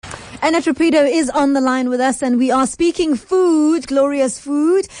Anna Trapido is on the line with us, and we are speaking food, glorious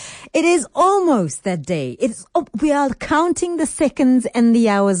food. It is almost that day. We are counting the seconds and the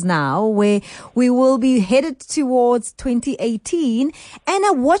hours now, where we will be headed towards 2018.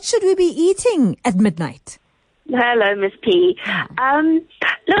 Anna, what should we be eating at midnight? Hello, Miss P.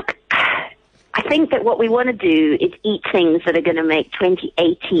 Look, I think that what we want to do is eat things that are going to make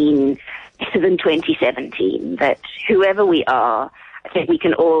 2018 better than 2017. That whoever we are, I think we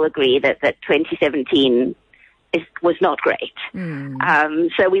can all agree that 2017 was not great.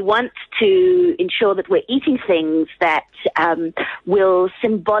 So we want to ensure that we're eating things that will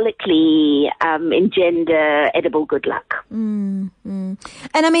symbolically engender edible good luck. And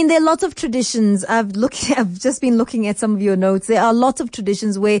I mean, there are lots of traditions. I've just been looking at some of your notes. There are lots of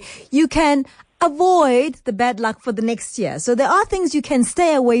traditions where you can avoid the bad luck for the next year. So there are things you can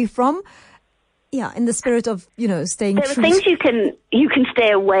stay away from. Yeah, in the spirit of, staying true. There are things you can stay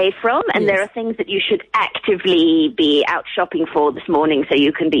away from, and there are things that you should actively be out shopping for this morning, so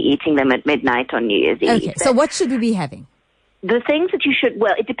you can be eating them at midnight on New Year's Eve. Okay, so what should we be having? The things that you should,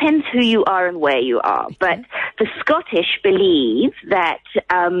 well, it depends who you are and where you are, but the Scottish believe that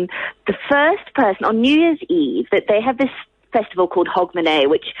the first person on New Year's Eve, that they have this festival called Hogmanay,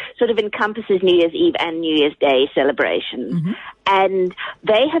 which sort of encompasses New Year's Eve and New Year's Day celebrations. And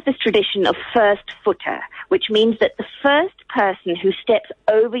they have this tradition of first footer, which means that the first person who steps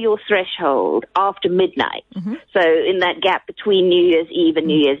over your threshold after midnight, so in that gap between New Year's Eve and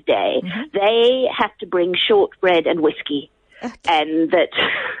New Year's Day, they have to bring shortbread and whiskey. And that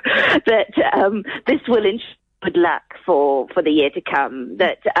this will ensure good luck for the year to come.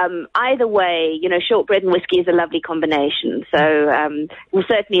 That either way, shortbread and whiskey is a lovely combination. So will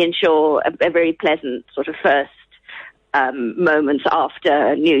certainly ensure a very pleasant sort of first moments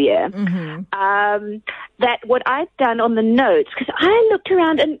after New Year. That what I've done on the notes, because I looked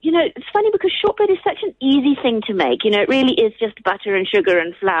around and, it's funny because shortbread is such an easy thing to make. It really is just butter and sugar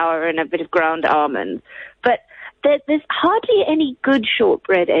and flour and a bit of ground almonds. But there's hardly any good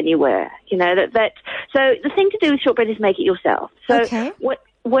shortbread anywhere, So the thing to do with shortbread is make it yourself. So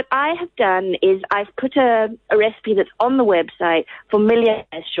what I have done is I've put a recipe that's on the website for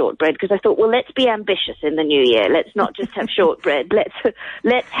millionaire's shortbread, because I thought, well, let's be ambitious in the new year. Let's not just have shortbread. Let's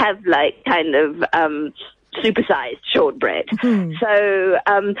have supersized shortbread. So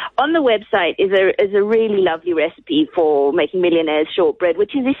on the website is a really lovely recipe for making millionaire's shortbread,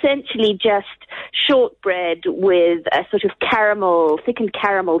 which is essentially just shortbread with a sort of thickened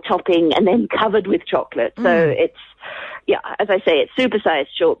caramel topping and then covered with chocolate. So it's, as I say, it's supersized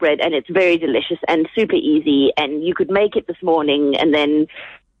shortbread, and it's very delicious and super easy, and you could make it this morning and then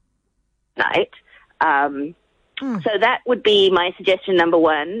night. So that would be my suggestion number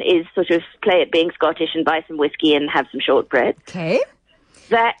one, is sort of play at being Scottish and buy some whiskey and have some shortbread. Okay.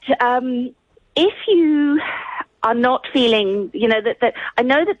 That if you are not feeling, that I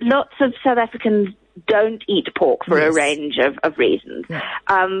know that lots of South Africans don't eat pork for a range of reasons.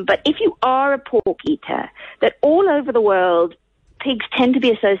 But if you are a pork eater, that all over the world, pigs tend to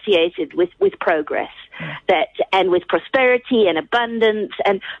be associated with progress, and with prosperity and abundance,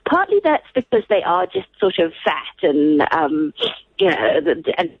 and partly that's because they are just sort of fat and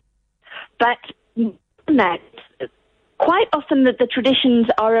but that quite often the traditions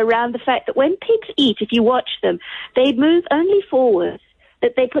are around the fact that when pigs eat, if you watch them, they move only forwards.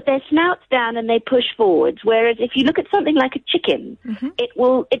 That they put their snouts down and they push forwards. Whereas if you look at something like a chicken,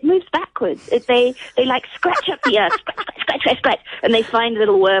 it moves backwards. They scratch up the earth, scratch, and they find a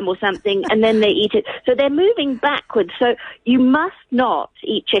little worm or something, and then they eat it. So they're moving backwards. So you must not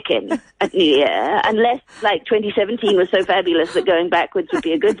eat chicken at New Year, unless 2017 was so fabulous that going backwards would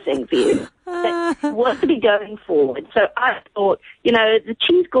be a good thing for you. You want to be going forward. So I thought, the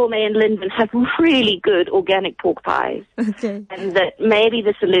Cheese Gourmet in Linden have really good organic pork pies. Okay. And that maybe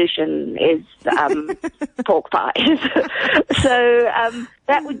the solution is pork pies. So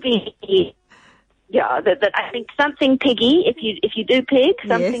that would be, that I think something piggy, if you do pig,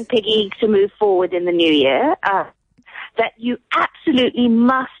 something piggy to move forward in the new year. That you absolutely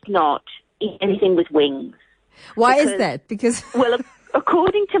must not eat anything with wings. Why is that? Because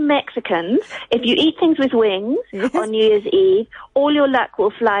according to Mexicans, if you eat things with wings on New Year's Eve, all your luck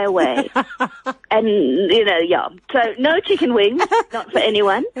will fly away. And, So no chicken wings, not for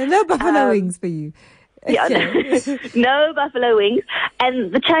anyone. No buffalo wings for you. No buffalo wings.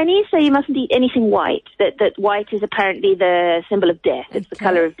 And the Chinese say you mustn't eat anything white. That white is apparently the symbol of death. It's the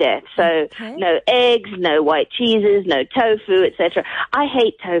color of death. So no eggs, no white cheeses, no tofu, etc. I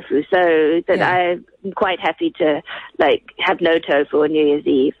hate tofu, so that I'm quite happy to have no tofu on New Year's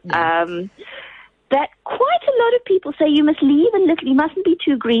Eve. that quite a lot of people say you must leave a little, you mustn't be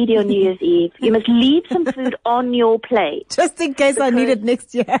too greedy on New Year's Eve. You must leave some food on your plate. Just in case I need it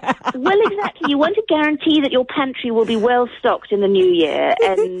next year. Well, exactly. You want to guarantee that your pantry will be well stocked in the new year.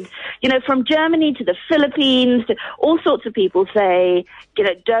 And, you know, from Germany to the Philippines, to all sorts of people say, you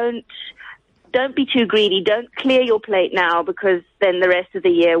know, don't be too greedy. Don't clear your plate now, because then the rest of the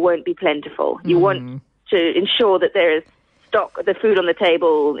year won't be plentiful. You want to ensure that there is stock the food on the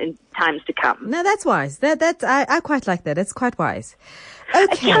table in times to come. No, that's wise. I quite like that. It's quite wise.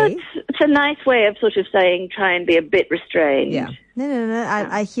 Okay. It's a nice way of sort of saying try and be a bit restrained. Yeah. No.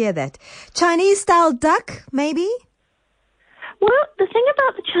 I hear that. Chinese style duck, maybe? Well, the thing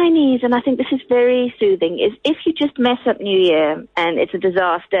about the Chinese, and I think this is very soothing, is if you just mess up New Year and it's a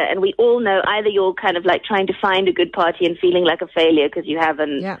disaster, and we all know either you're kind of like trying to find a good party and feeling like a failure because you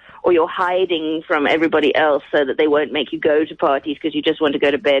haven't, or you're hiding from everybody else so that they won't make you go to parties because you just want to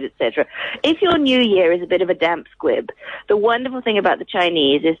go to bed, etc. If your New Year is a bit of a damp squib, the wonderful thing about the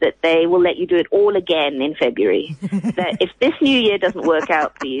Chinese is that they will let you do it all again in February. That if this New Year doesn't work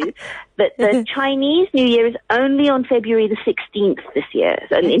out for you, that the Chinese New Year is only on February the 16th this year,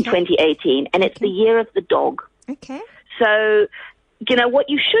 in 2018, and it's the year of the dog. Okay. So, you know, what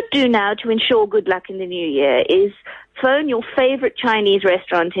you should do now to ensure good luck in the new year is phone your favorite Chinese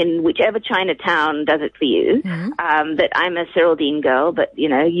restaurant in whichever Chinatown does it for you. That I'm a Cyril Dean girl, but, you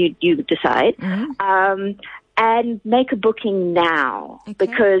know, you decide. And make a booking now,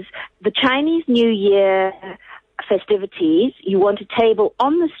 because the Chinese New Year festivities, you want a table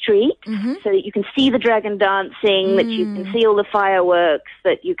on the street so that you can see the dragon dancing, that you can see all the fireworks,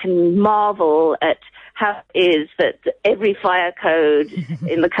 that you can marvel at how it is that every fire code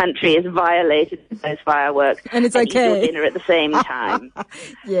in the country is violated with those fireworks, and it's eat your dinner at the same time.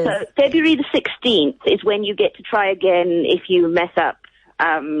 Yes. So February the 16th is when you get to try again if you mess up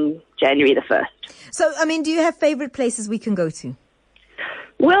January the 1st. So, I mean, do you have favorite places we can go to?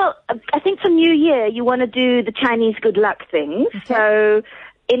 Well, I think for New Year, you want to do the Chinese good luck things. So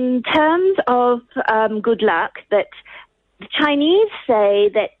in terms of good luck, that the Chinese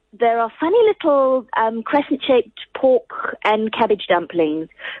say that there are funny little crescent-shaped pork and cabbage dumplings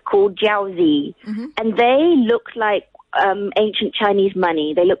called jiaozi, and they look like ancient Chinese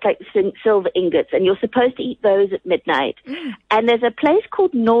money. They look like silver ingots, and you're supposed to eat those at midnight. And there's a place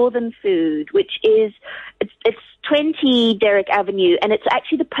called Northern Food, which is, it's 20 Derrick Avenue, and it's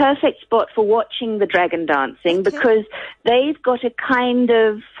actually the perfect spot for watching the dragon dancing, because they've got a kind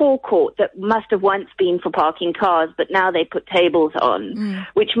of forecourt that must have once been for parking cars, but now they put tables on,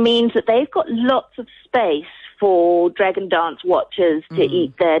 which means that they've got lots of space for dragon dance watchers to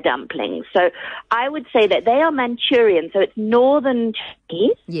eat their dumplings. So I would say that they are Manchurian, so it's northern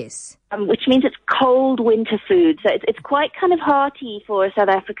Chinese. Yes. Which means it's cold winter food. So it's quite kind of hearty for a South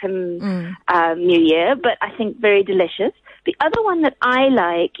African New Year, but I think very delicious. The other one that I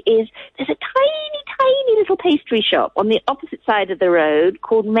like is there's a tiny, tiny little pastry shop on the opposite side of the road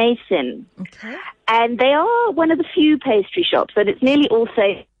called Mason. Okay. And they are one of the few pastry shops, and it's nearly all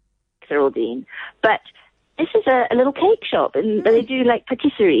safe, Cyril Dean. But this is a little cake shop, and they do like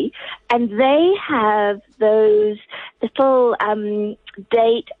patisserie, and they have those little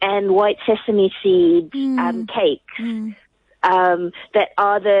date and white sesame seed cakes that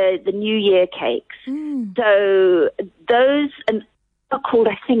are the New Year cakes. So those are called,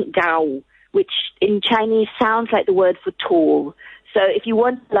 I think, gao, which in Chinese sounds like the word for tall. So if you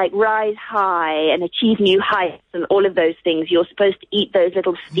want to like rise high and achieve new heights and all of those things, you're supposed to eat those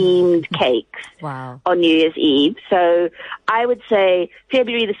little steamed cakes on New Year's Eve. So I would say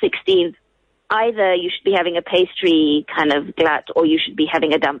February the 16th, either you should be having a pastry kind of glut, or you should be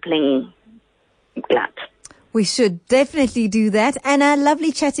having a dumpling glut. We should definitely do that. Anna,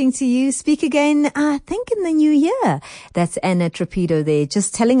 lovely chatting to you. Speak again, I think, in the new year. That's Anna Trapido there,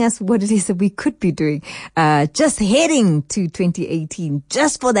 just telling us what it is that we could be doing. Just heading to 2018,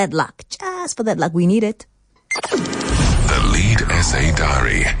 just for that luck. Just for that luck. We need it. The Lead SA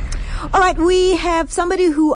Diary. All right, we have somebody who